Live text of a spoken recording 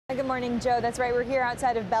Good morning, Joe. That's right. We're here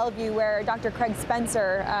outside of Bellevue where Dr. Craig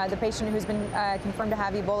Spencer, the patient who's been confirmed to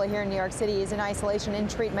have Ebola here in New York City, is in isolation in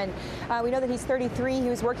treatment. We know that he's 33. He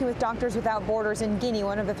was working with Doctors Without Borders in Guinea,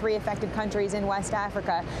 one of the 3 affected countries in West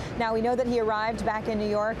Africa. Now, we know that he arrived back in New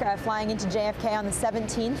York, flying into JFK on the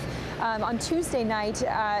 17th. On Tuesday night,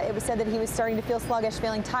 it was said that he was starting to feel sluggish,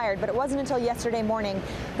 feeling tired, but it wasn't until yesterday morning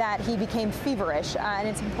that he became feverish. And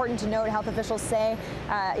it's important to note, health officials say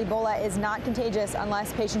Ebola is not contagious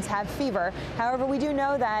unless patients have fever. However, we do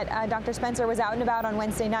know that Dr. Spencer was out and about on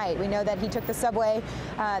Wednesday night. We know that he took the subway,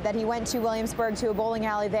 that he went to Williamsburg to a bowling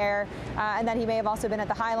alley there, and that he may have also been at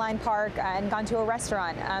the Highline Park and gone to a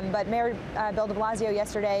restaurant. But Mayor Bill de Blasio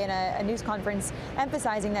yesterday in a news conference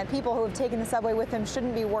emphasizing that people who have taken the subway with him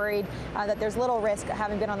shouldn't be worried, that there's little risk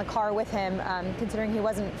having been on the car with him, considering he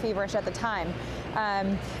wasn't feverish at the time.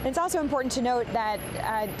 And it's also important to note that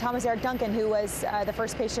Thomas Eric Duncan, who was the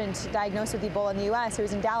first patient diagnosed with Ebola in the U.S., who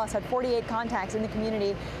was in Dallas, had 48 contacts in the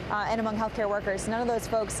community and among healthcare workers. None of those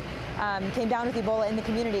folks came down with Ebola in the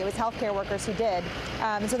community. It was healthcare workers who did.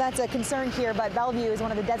 So that's a concern here, but Bellevue is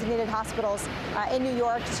one of the designated hospitals in New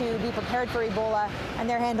York to be prepared for Ebola, and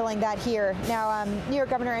they're handling that here. Now, New York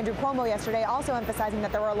Governor Andrew Cuomo yesterday also emphasizing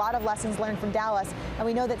that there were a lot of lessons learned from Dallas, and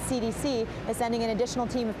we know that CDC is sending an additional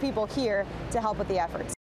team of people here to help with the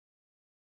efforts.